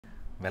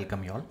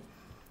welcome you all.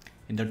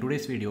 In the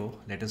today's video,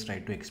 let us try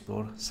to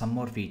explore some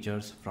more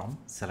features from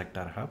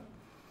SelectorsHub.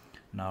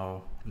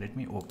 Now let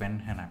me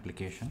open an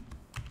application,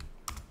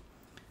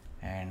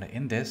 and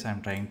in this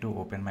I'm trying to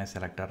open my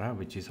SelectorsHub,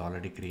 which is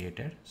already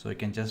created. So you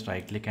can just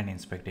right click and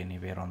inspect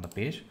anywhere on the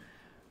page.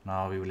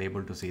 Now we will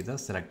able to see the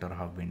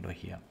SelectorsHub window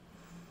here.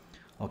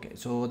 Okay,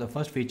 so the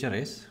first feature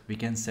is we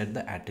can set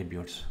the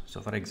attributes.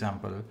 So for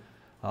example,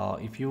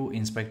 if you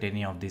inspect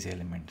any of these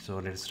elements, so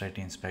let's try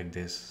to inspect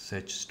this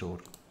search store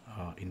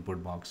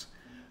input box.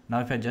 Now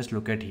if I just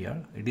look at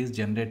here, it is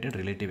generated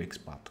relative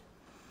XPath.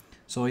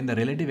 So in the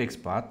relative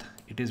XPath,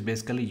 it is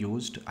basically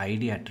used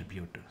ID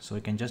attribute. So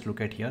you can just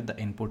look at here the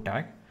input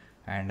tag,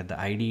 and the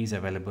ID is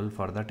available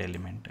for that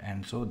element,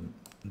 and so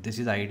this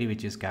is ID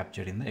which is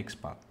captured in the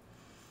XPath.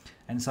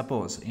 And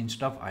suppose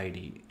instead of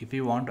ID, if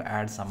you want to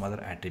add some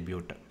other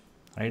attribute,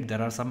 right,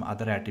 there are some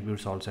other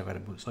attributes also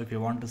available. So if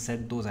you want to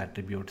set those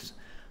attributes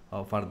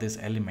for this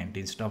element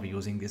instead of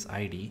using this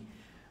ID,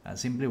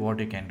 simply what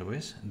you can do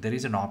is there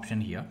is an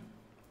option here,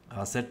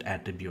 set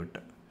attribute.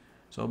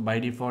 So by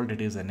default it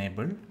is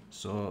enabled.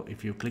 So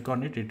if you click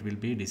on it, it will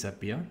be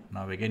disappear.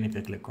 Now again, if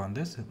you click on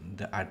this,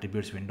 the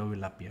attributes window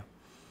will appear.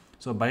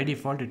 So by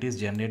default it is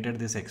generated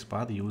this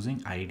XPath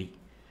using ID.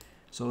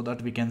 So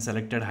that we can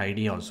select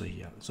ID also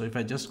here. So if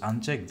I just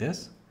uncheck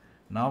this,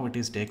 now it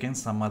is taken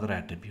some other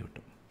attribute.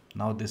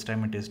 Now this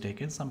time it is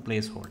taken some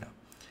placeholder.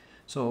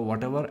 So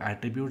whatever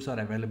attributes are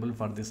available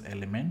for this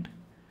element,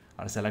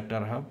 our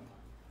SelectorsHub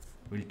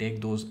will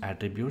take those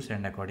attributes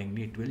and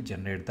accordingly it will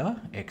generate the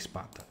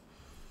XPath.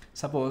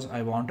 Suppose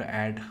I want to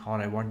add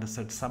or I want to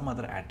set some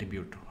other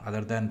attribute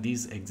other than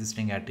these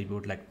existing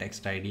attribute like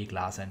text ID,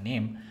 class and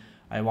name.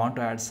 I want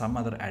to add some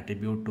other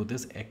attribute to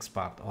this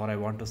XPath, or I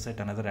want to set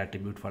another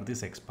attribute for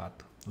this XPath,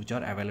 which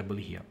are available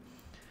here.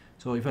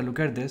 So if I look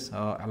at this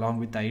along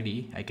with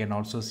ID, I can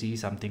also see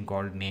something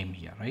called name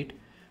here, right?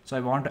 So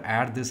I want to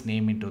add this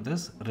name into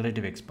this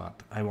relative XPath.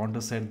 I want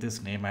to set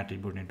this name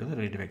attribute into the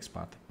relative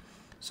XPath.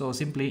 So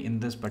simply in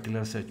this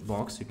particular search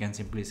box, you can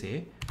simply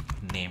say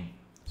name.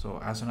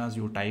 So as soon as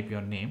you type your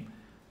name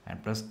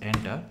and press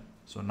enter,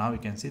 so now you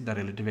can see the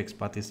relative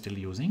XPath is still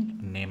using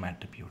name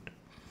attribute.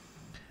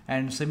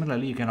 And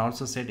similarly, you can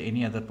also set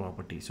any other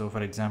property. So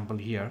for example,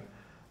 here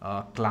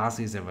class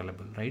is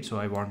available, right? So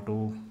I want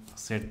to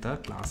set the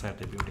class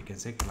attribute. You can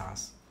say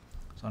class.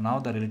 So now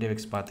the relative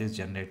XPath is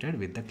generated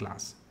with the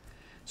class.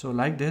 So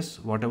like this,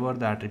 whatever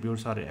the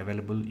attributes are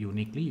available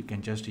uniquely, you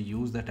can just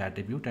use that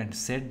attribute and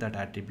set that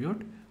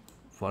attribute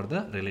for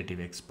the relative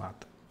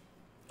XPath.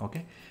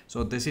 Okay,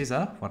 so this is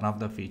one of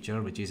the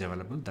feature which is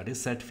available, that is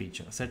set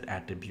feature, set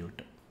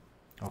attribute.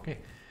 Okay,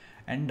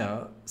 and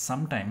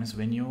sometimes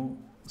when you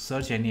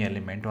search any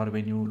element or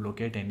when you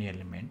locate any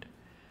element,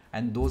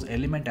 and those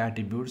element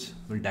attributes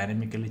will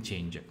dynamically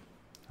change,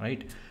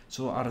 right?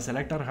 So our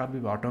SelectorsHub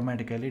will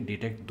automatically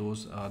detect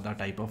those the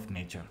type of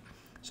nature.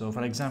 So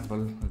for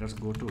example, let's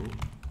go to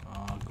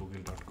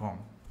google.com,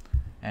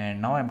 and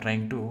now I'm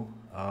trying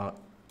to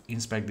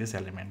inspect this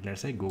element.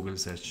 Let's say Google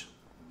search.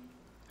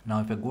 Now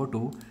if I go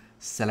to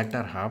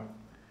SelectorsHub,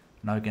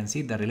 now you can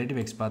see the relative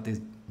XPath is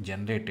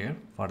generated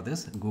for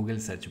this Google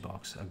search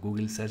box, a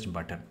Google search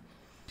button.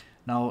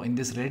 Now in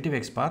this relative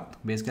XPath,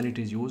 basically it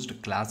is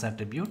used class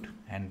attribute,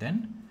 and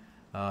then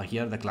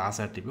here the class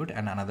attribute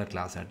and another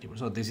class attribute.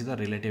 So this is the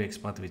relative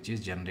XPath which is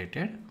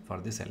generated for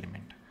this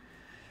element.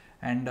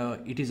 And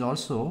it is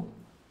also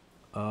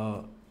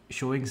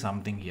showing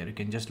something here. You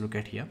can just look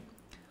at here,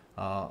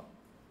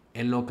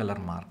 yellow color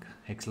mark,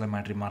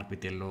 exclamatory mark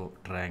with yellow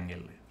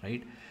triangle,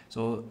 right?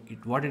 So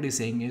what it is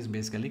saying is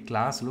basically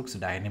class looks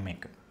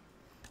dynamic.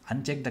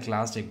 Uncheck the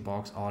class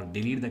checkbox or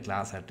delete the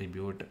class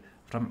attribute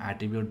from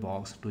attribute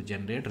box to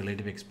generate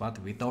relative XPath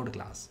without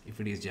class if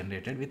it is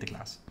generated with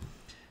class.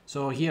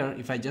 So here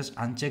if I just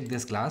uncheck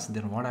this class,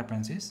 then what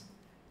happens is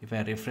if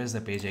I refresh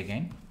the page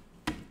again,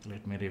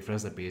 let me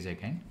refresh the page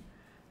again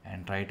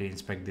and try to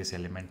inspect this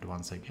element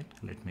once again.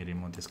 Let me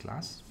remove this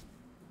class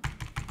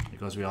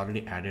because we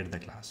already added the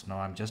class. Now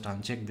I'm just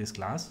uncheck this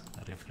class,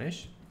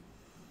 refresh.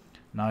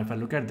 Now if I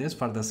look at this,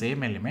 for the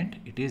same element,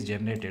 it is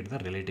generated the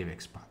relative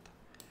XPath.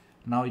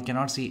 Now you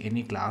cannot see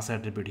any class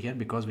attribute here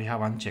because we have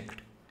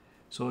unchecked.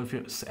 So if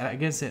you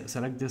again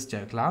select this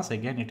class,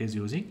 again it is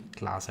using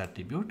class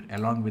attribute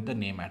along with the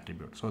name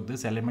attribute. So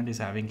this element is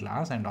having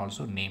class and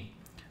also name.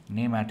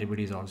 Name attribute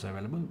is also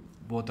available.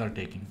 Both are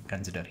taken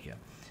consider here.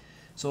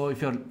 So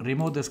if you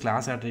remove this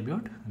class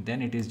attribute,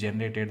 then it is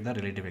generated the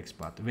relative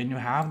XPath. When you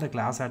have the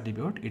class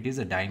attribute, it is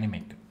a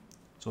dynamic.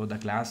 So the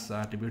class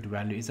attribute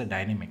value is a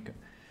dynamic.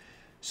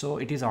 So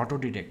it is auto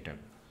detected.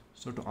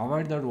 So to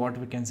avoid that, what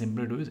we can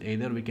simply do is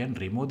either we can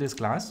remove this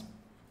class.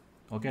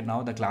 Okay,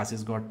 now the class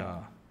is got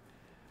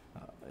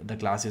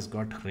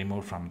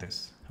removed from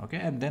this. Okay,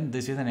 and then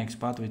this is an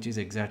XPath which is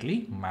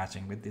exactly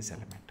matching with this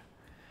element.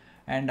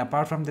 And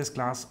apart from this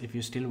class, if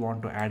you still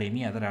want to add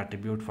any other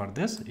attribute for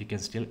this, you can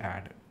still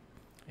add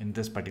in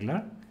this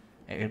particular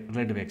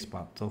relative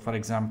XPath. So for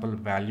example,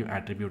 value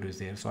attribute is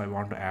there. So I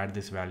want to add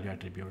this value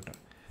attribute.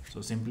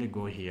 So simply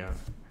go here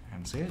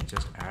and say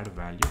just add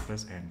value,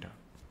 press enter.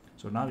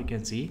 So now we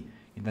can see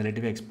in the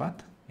relative XPath,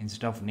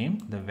 instead of name,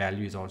 the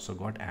value is also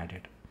got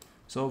added.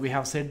 So we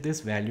have set this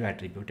value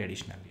attribute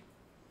additionally.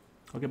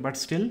 Okay, but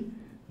still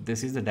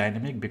this is the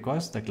dynamic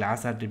because the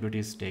class attribute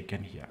is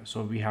taken here.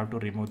 So we have to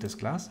remove this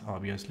class.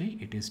 Obviously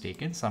it is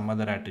taken some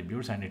other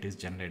attributes and it is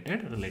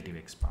generated relative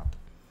XPath.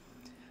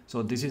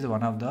 So this is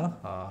one of the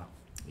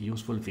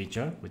useful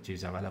feature which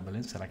is available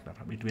in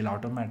SelectorsHub. It will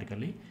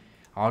automatically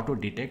auto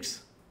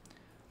detects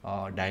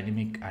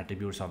dynamic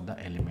attributes of the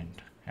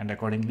element, and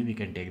accordingly we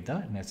can take the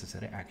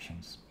necessary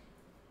actions.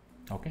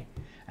 Okay,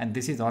 and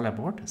this is all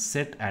about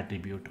set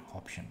attribute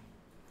option.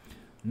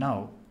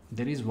 Now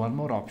there is one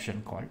more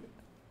option called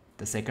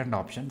the second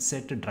option,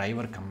 set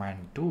driver command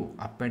to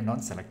append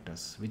on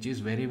selectors, which is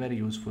very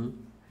useful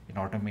in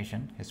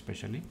automation,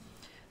 especially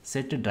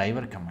set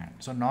driver command.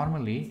 So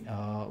normally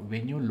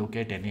when you look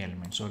at any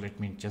element, so let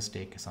me just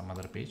take some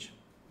other page.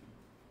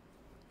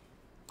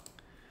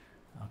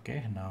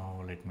 Okay,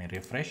 now let me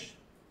refresh.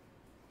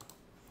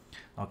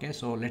 Okay,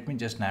 so let me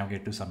just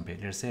navigate to some page,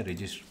 let's say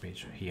register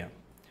page here.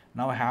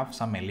 Now I have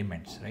some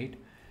elements, right?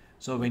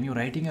 So when you're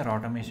writing your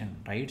automation,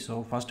 right,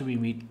 so first we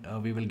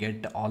will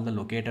get all the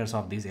locators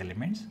of these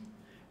elements,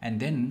 and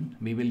then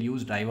we will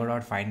use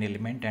driver.find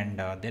element, and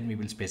then we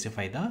will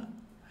specify the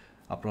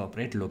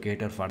appropriate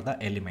locator for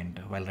the element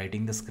while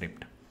writing the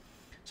script.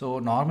 So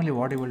normally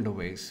what you will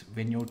do is,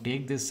 when you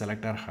take this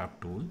SelectorsHub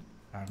tool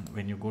and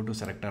when you go to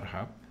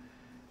SelectorsHub,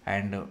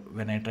 and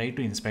when I try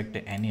to inspect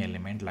any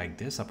element like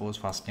this, suppose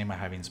first name I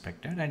have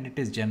inspected and it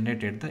is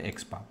generated the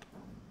XPath.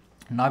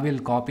 Now we'll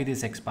copy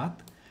this XPath,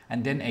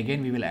 and then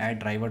again we will add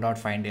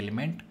driver.find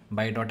element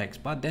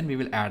by.xpath, then we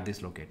will add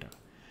this locator,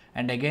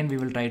 and again we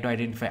will try to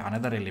identify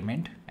another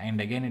element, and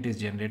again it is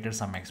generated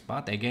some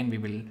XPath, again we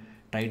will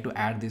try to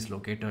add this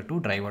locator to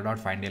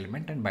driver.find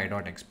element and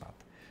by.xpath.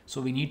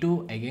 So we need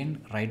to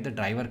again write the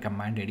driver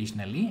command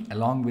additionally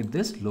along with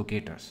this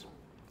locators,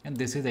 and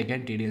this is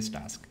again tedious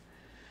task.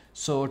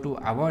 So to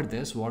avoid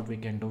this, what we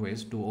can do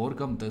is to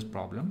overcome this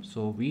problem.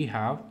 So we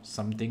have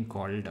something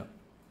called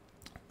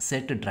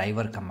set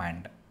driver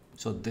command.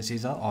 So this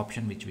is an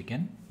option which we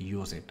can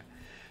use it.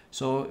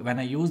 So when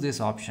I use this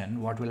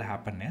option, what will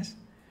happen is,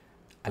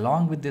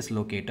 along with this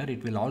locator,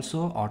 it will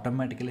also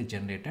automatically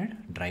generate a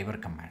driver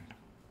command.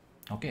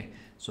 Okay,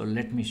 so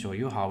let me show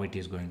you how it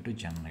is going to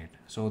generate.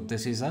 So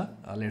this is a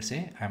let's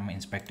say I'm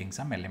inspecting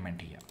some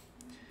element here.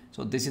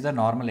 So this is the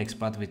normal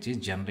XPath which is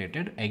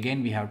generated.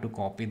 Again we have to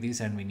copy this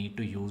and we need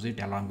to use it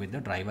along with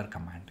the driver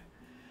command.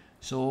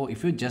 So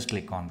if you just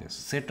click on this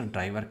set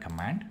driver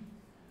command,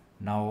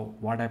 now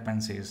what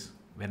happens is,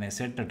 when I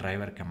set the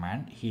driver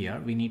command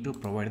here, we need to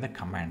provide the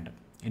command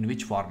in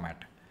which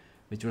format,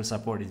 which will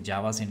support is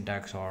Java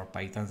syntax or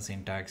Python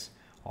syntax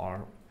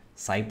or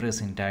Cypress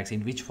syntax,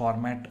 in which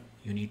format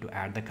you need to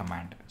add the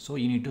command. So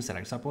you need to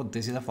select, suppose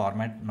this is the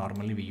format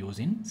normally we use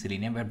in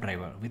Selenium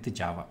WebDriver with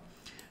Java.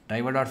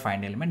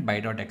 Driver.find element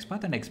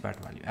by.xpath and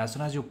XPath value. As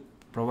soon as you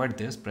provide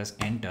this, press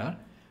enter.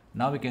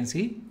 Now we can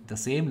see the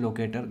same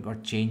locator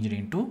got changed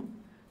into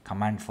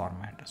command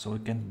format. So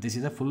this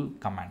is a full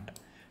command,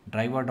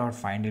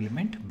 driver.find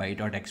element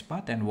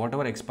by.xpath, and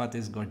whatever XPath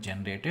is got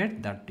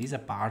generated, that is a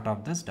part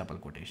of this double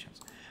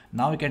quotations.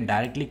 Now you can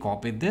directly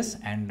copy this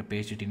and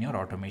paste it in your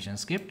automation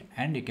script,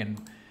 and you can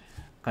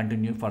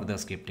continue further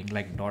scripting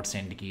like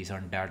 .send keys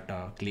or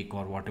 .click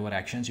or whatever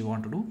actions you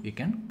want to do, you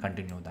can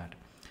continue that.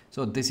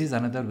 So this is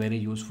another very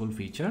useful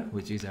feature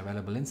which is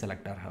available in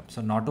SelectorsHub.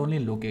 So not only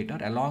locator,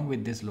 along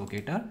with this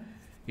locator,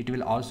 it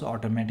will also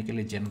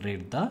automatically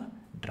generate the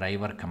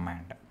driver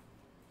command.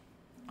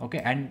 Okay,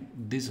 and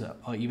this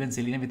even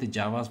Selenium with the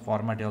Java's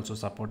format also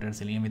supported,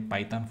 Selenium with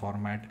Python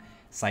format,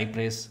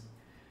 Cypress,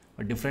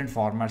 different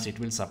formats it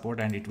will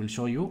support, and it will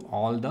show you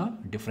all the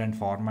different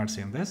formats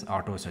in this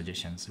auto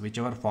suggestions.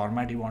 Whichever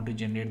format you want to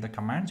generate the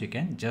commands, you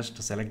can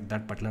just select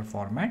that particular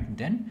format,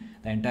 then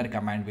the entire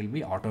command will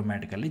be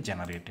automatically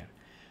generated.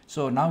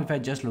 So now if I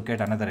just look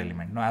at another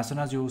element, now as soon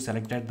as you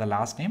selected the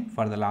last name,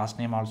 for the last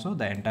name also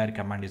the entire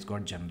command is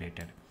got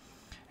generated.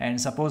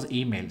 And suppose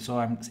email, so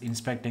I'm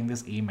inspecting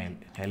this email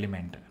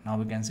element. Now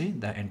we can see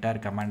the entire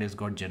command is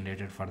got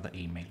generated for the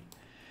email.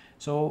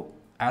 So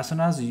as soon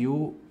as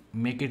you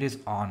make it is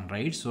on,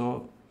 right,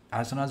 so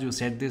as soon as you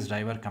set this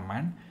driver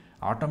command,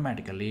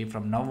 automatically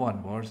from now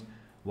onwards,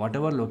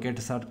 whatever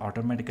locators are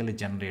automatically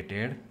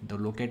generated, the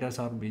locators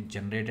are be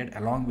generated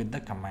along with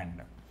the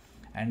command.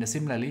 And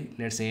similarly,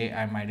 let's say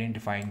I'm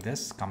identifying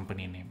this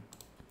company name.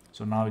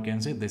 So now you can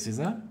see this is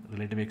a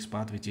relative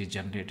XPath which is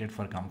generated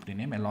for company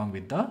name along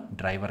with the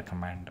driver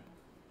command.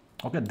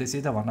 Okay, this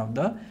is the one of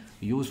the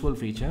useful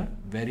feature,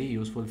 very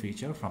useful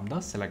feature from the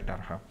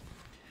SelectorsHub.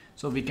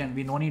 So we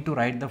no need to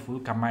write the full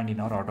command in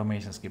our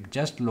automation script.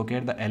 Just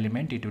locate the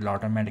element, it will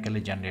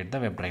automatically generate the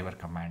WebDriver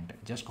command.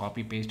 Just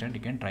copy paste and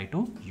you can try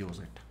to use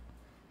it.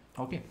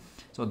 Okay,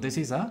 so this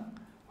is a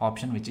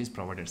option which is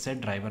provided, set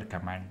driver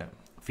command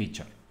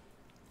feature.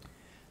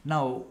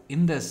 Now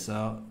in this,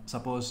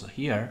 suppose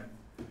here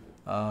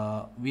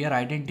we are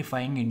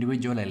identifying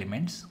individual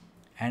elements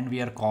and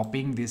we are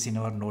copying this in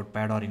our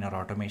notepad or in our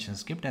automation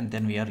script, and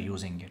then we are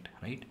using it,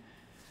 right?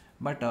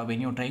 But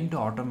when you're trying to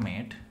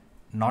automate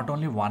not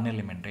only one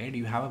element, right,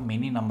 you have a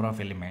many number of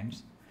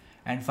elements,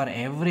 and for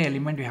every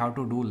element you have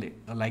to do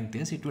like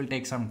this. It will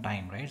take some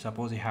time, right?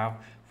 Suppose you have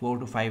 4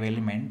 to 5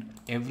 elements.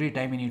 Every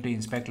time we need to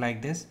inspect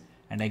like this,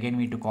 and again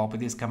we need to copy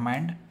this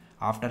command.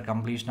 After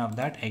completion of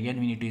that, again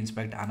we need to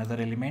inspect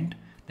another element,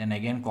 then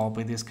again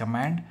copy this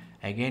command,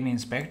 again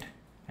inspect,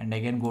 and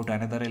again go to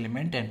another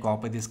element and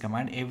copy this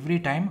command. Every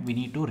time we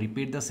need to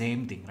repeat the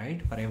same thing,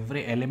 right? For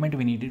every element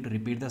we need to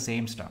repeat the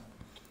same stuff.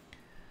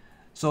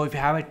 So if you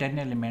have a 10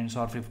 elements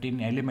or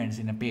 15 elements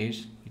in a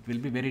page, it will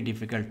be very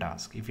difficult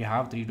task. If you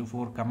have 3 to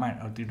 4 command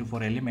or 3 to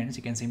 4 elements,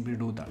 you can simply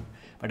do that.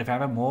 But if you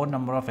have a more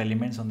number of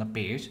elements on the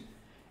page,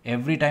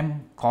 every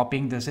time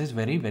copying this is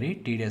very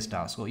tedious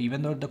task. So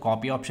even though the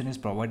copy option is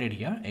provided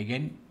here,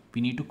 again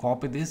we need to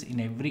copy this in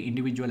every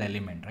individual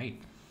element, right?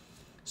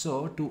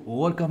 So to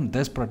overcome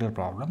this particular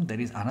problem,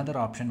 there is another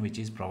option which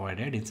is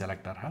provided in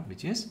SelectorHub,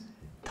 which is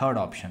third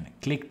option.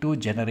 Click to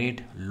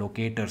generate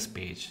locators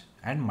page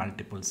and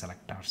multiple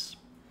selectors.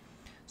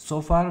 So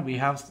far we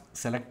have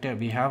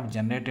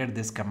generated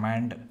this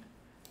command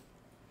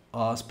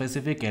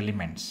specific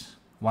elements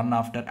one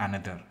after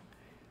another.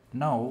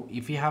 Now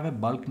if you have a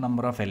bulk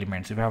number of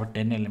elements, if you have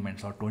 10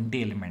 elements or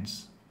 20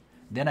 elements,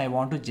 then I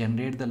want to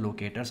generate the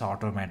locators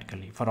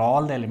automatically for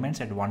all the elements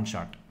at one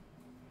shot.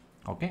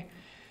 Okay,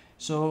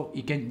 so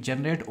you can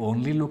generate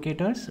only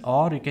locators,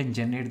 or you can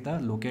generate the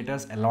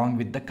locators along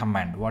with the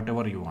command,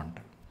 whatever you want.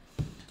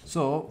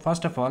 So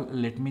first of all,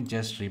 let me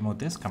just remove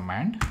this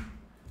command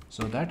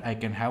so that I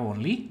can have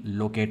only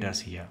locators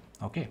here.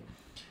 Okay,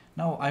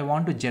 now I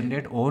want to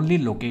generate only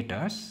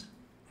locators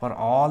for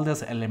all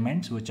these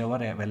elements which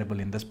are available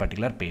in this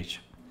particular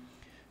page.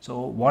 So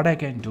what I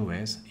can do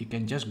is, you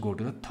can just go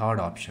to the third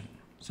option.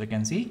 So you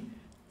can see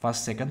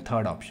first, second,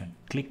 third option.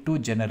 Click to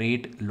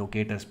generate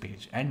locators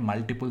page and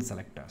multiple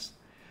selectors.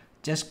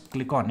 Just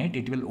click on it,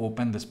 it will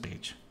open this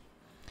page.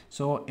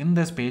 So in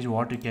this page,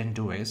 what you can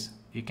do is,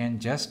 you can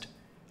just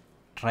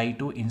try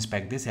to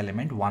inspect this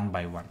element one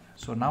by one.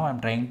 So now I'm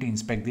trying to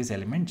inspect this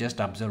element. Just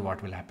observe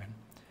what will happen.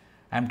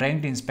 I'm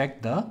trying to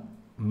inspect the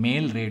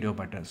male radio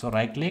button. So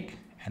right click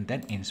and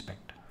then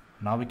inspect.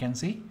 Now we can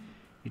see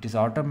it is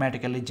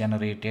automatically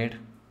generated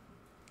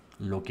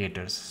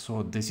locators.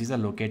 So this is a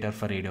locator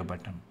for radio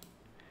button,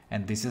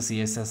 and this is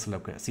CSS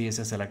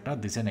selector,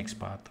 this is an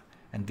XPath,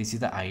 and this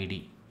is the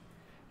ID,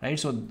 right?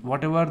 So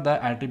whatever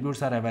the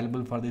attributes are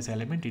available for this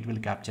element, it will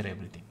capture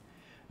everything.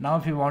 Now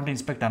if you want to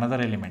inspect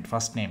another element,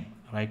 first name,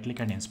 right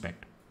click and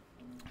inspect.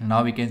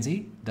 Now we can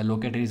see the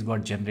locator is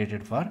got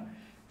generated for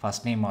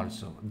first name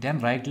also. Then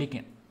right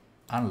click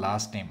on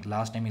last name.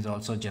 Last name is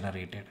also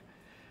generated.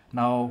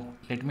 Now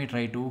let me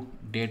try to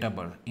date of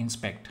birth,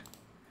 inspect.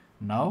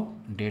 Now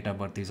date of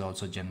birth is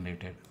also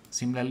generated.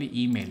 Similarly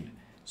email.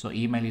 So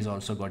email is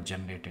also got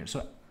generated.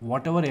 So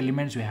whatever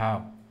elements you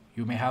have,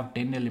 you may have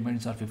 10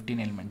 elements or 15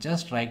 elements.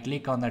 Just right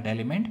click on that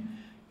element.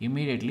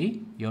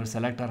 Immediately your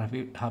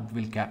SelectorHub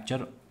will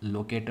capture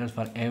locators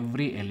for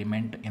every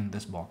element in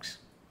this box.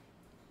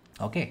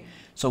 Okay,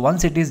 so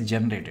once it is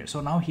generated,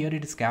 so now here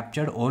it is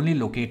captured only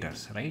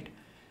locators, right?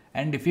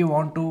 And if you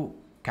want to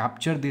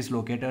capture these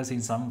locators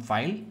in some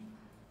file,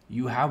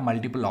 you have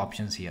multiple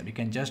options here. You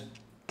can just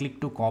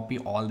click to copy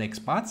all the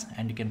XPaths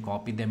and you can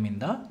copy them in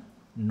the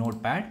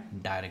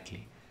notepad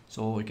directly.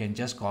 So you can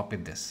just copy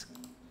this,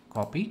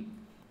 copy,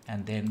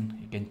 and then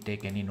you can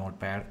take any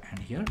notepad and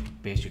here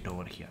paste it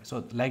over here.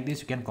 So like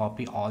this you can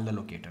copy all the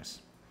locators,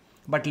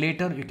 but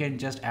later you can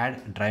just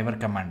add driver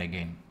command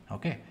again.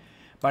 Okay,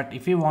 but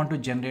if you want to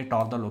generate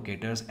all the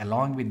locators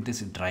along with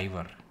this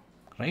driver,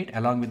 right,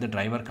 along with the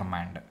driver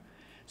command,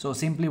 so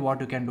simply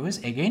what you can do is,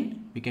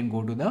 again we can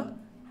go to the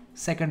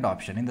second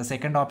option. In the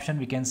second option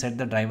we can set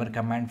the driver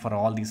command for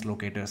all these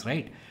locators,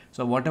 right?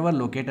 So whatever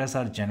locators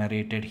are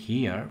generated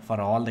here for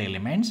all the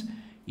elements,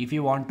 if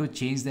you want to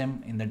change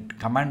them in the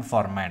command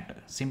format,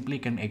 simply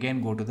can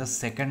again go to the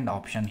second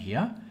option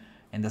here.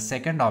 In the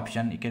second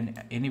option, you can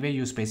anyway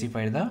you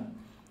specify the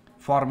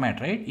format,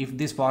 right? If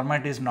this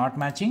format is not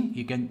matching,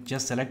 you can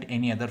just select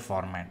any other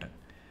format.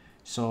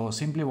 So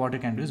simply what you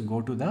can do is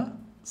go to the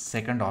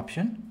second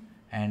option,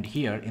 and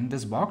here in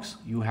this box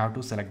you have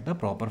to select the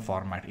proper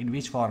format, in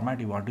which format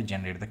you want to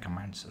generate the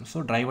commands.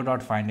 So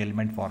driver.find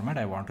element format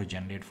I want to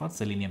generate for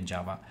Selenium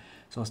Java.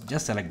 So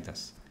just select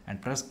this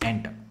and press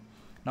enter.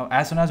 Now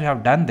as soon as we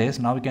have done this,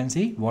 now we can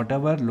see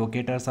whatever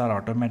locators are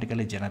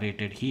automatically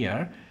generated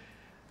here,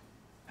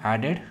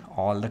 added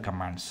all the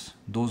commands.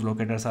 Those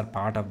locators are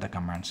part of the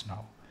commands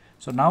now.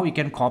 So now we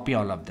can copy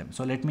all of them.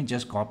 So let me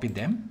just copy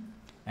them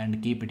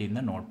and keep it in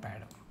the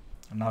notepad.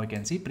 Now we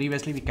can see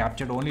previously we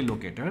captured only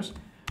locators.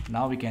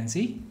 Now we can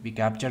see we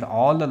captured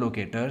all the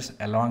locators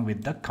along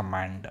with the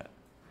command.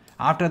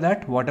 After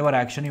that, whatever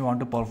action you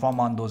want to perform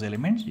on those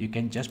elements, you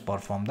can just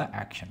perform the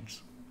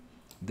actions.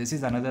 This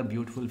is another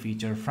beautiful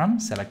feature from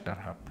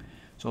SelectorHub.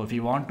 So if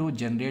you want to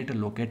generate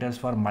locators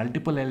for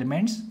multiple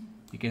elements,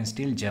 you can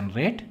still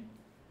generate.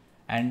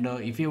 And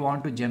if you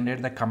want to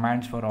generate the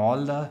commands for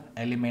all the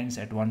elements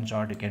at one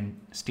shot, you can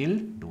still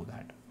do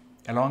that.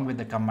 Along with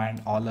the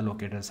command, all the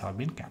locators have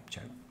been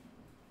captured.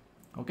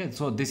 Okay,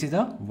 so this is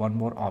a one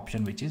more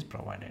option which is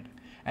provided,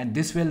 and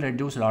this will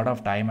reduce a lot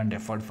of time and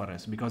effort for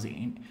us, because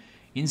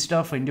instead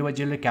of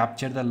individually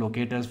capture the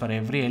locators for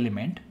every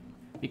element,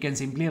 we can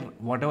simply,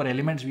 whatever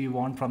elements we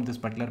want from this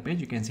particular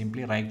page, you can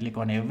simply right click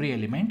on every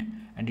element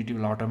and it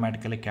will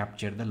automatically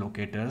capture the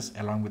locators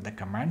along with the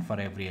command for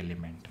every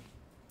element.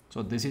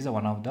 So this is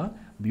one of the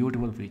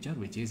beautiful feature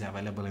which is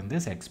available in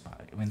this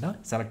XPath, in the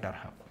Selector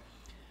Hub.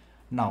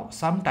 Now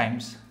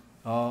sometimes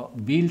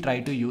we'll try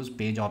to use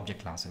page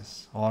object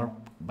classes, or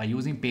by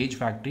using page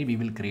factory we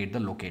will create the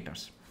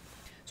locators.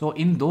 So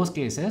in those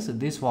cases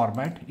this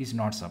format is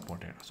not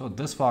supported. So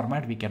this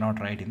format we cannot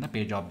write in the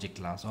page object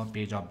class or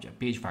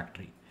page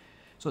factory.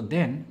 So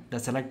then the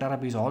Selector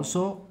Hub is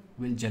also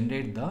will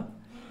generate the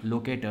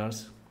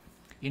locators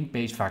in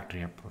page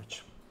factory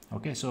approach.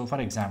 Okay, so for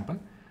example,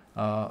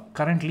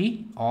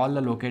 currently all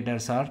the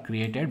locators are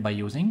created by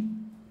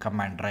using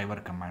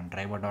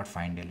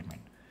driver.findElement.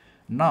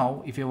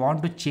 Now if you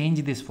want to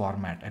change this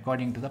format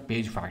according to the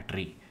page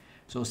factory,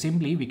 so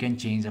simply we can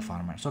change the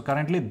format. So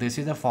currently this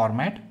is the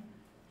format.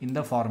 In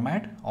the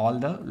format all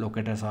the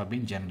locators have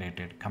been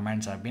generated,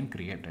 commands have been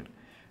created.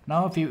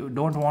 Now if you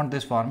don't want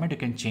this format, you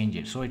can change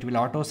it, so it will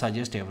auto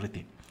suggest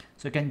everything.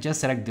 So you can just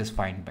select this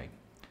find by.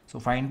 So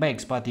find by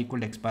XPath equal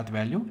to XPath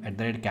value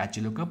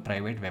 @catchy lookup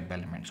private web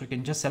element. So you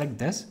can just select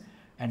this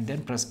and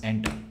then press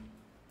enter.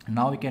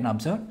 Now we can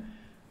observe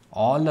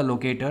all the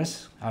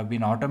locators have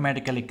been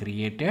automatically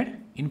created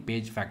in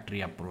page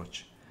factory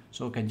approach.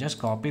 So you can just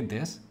copy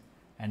this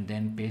and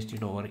then paste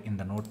it over in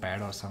the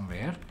notepad or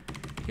somewhere.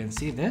 You can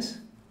see this.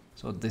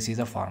 So this is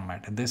a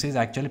format. This is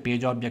actually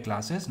page object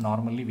classes.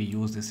 Normally we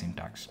use this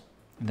syntax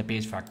in the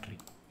page factory.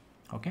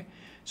 Okay,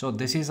 so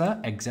this is a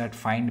exact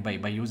find by.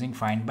 By using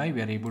find by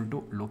we are able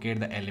to locate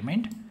the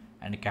element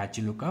and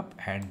catchy lookup,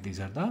 and these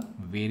are the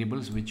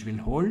variables which will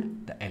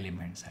hold the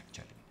elements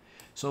actually.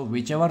 So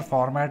whichever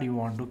format you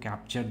want to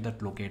capture the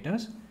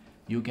locators,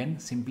 you can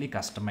simply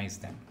customize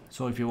them.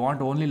 So if you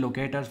want only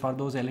locators for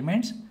those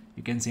elements,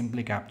 you can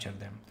simply capture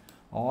them.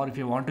 Or if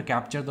you want to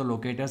capture the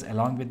locators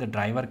along with the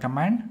driver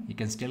command, you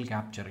can still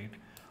capture it.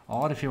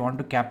 Or if you want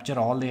to capture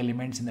all the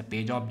elements in the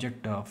page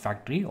object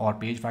factory or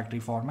page factory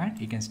format,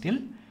 you can still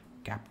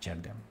capture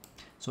them.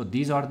 So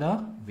these are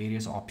the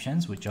various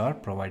options which are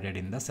provided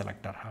in the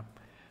Selector Hub.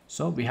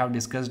 So we have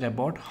discussed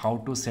about how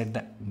to set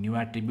the new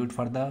attribute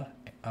for the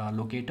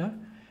locator,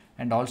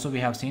 and also we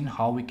have seen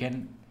how we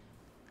can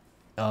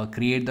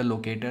create the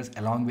locators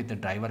along with the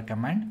driver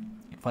command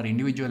for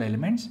individual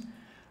elements,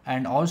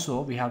 and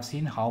also we have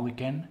seen how we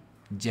can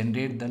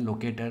generate the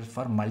locators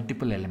for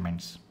multiple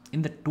elements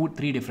in the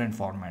three different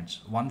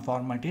formats. One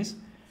format is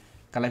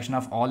collection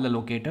of all the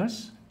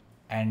locators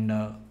and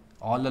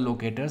all the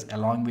locators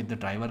along with the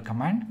driver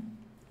command,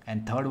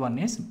 and third one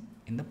is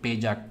in the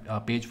page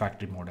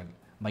factory model.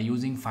 By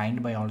using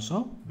find by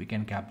also we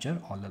can capture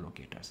all the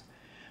locators.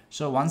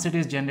 So once it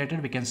is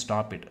generated, we can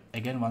stop it.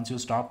 Again, once you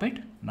stop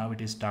it, now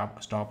it is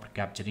stopped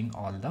capturing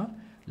all the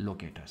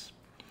locators.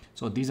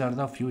 So these are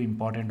the few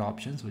important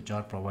options which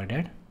are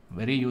provided.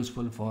 Very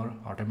useful for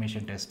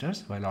automation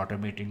testers. While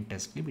automating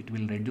test clip, it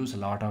will reduce a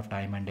lot of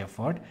time and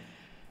effort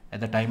at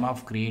the time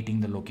of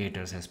creating the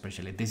locators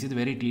especially. This is a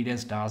very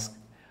tedious task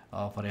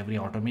for every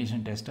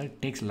automation tester.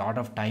 It takes a lot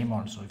of time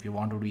also if you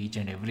want to do each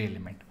and every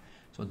element.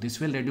 So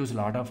this will reduce a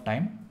lot of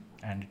time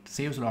and it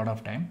saves a lot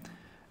of time.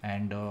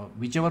 And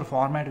whichever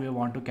format we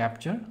want to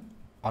capture,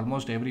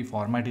 almost every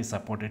format is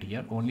supported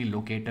here. Only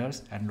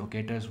locators and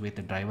locators with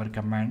the driver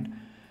command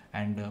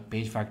and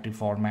page factory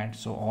format.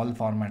 So all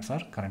formats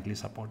are currently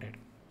supported.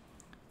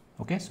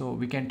 Okay, so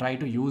we can try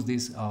to use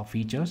these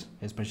features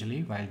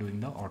especially while doing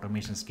the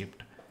automation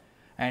script.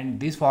 And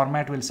this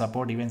format will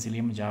support even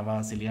Selenium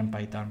Java, Selenium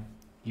Python,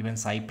 even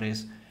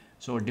Cypress.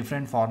 So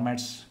different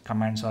formats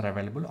commands are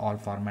available. All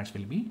formats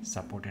will be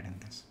supported in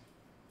this.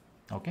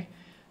 Okay,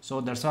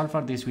 so that's all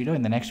for this video.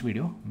 In the next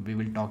video we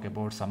will talk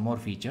about some more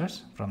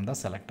features from the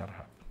Selector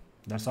Hub.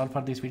 That's all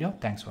for this video.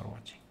 Thanks for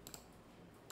watching.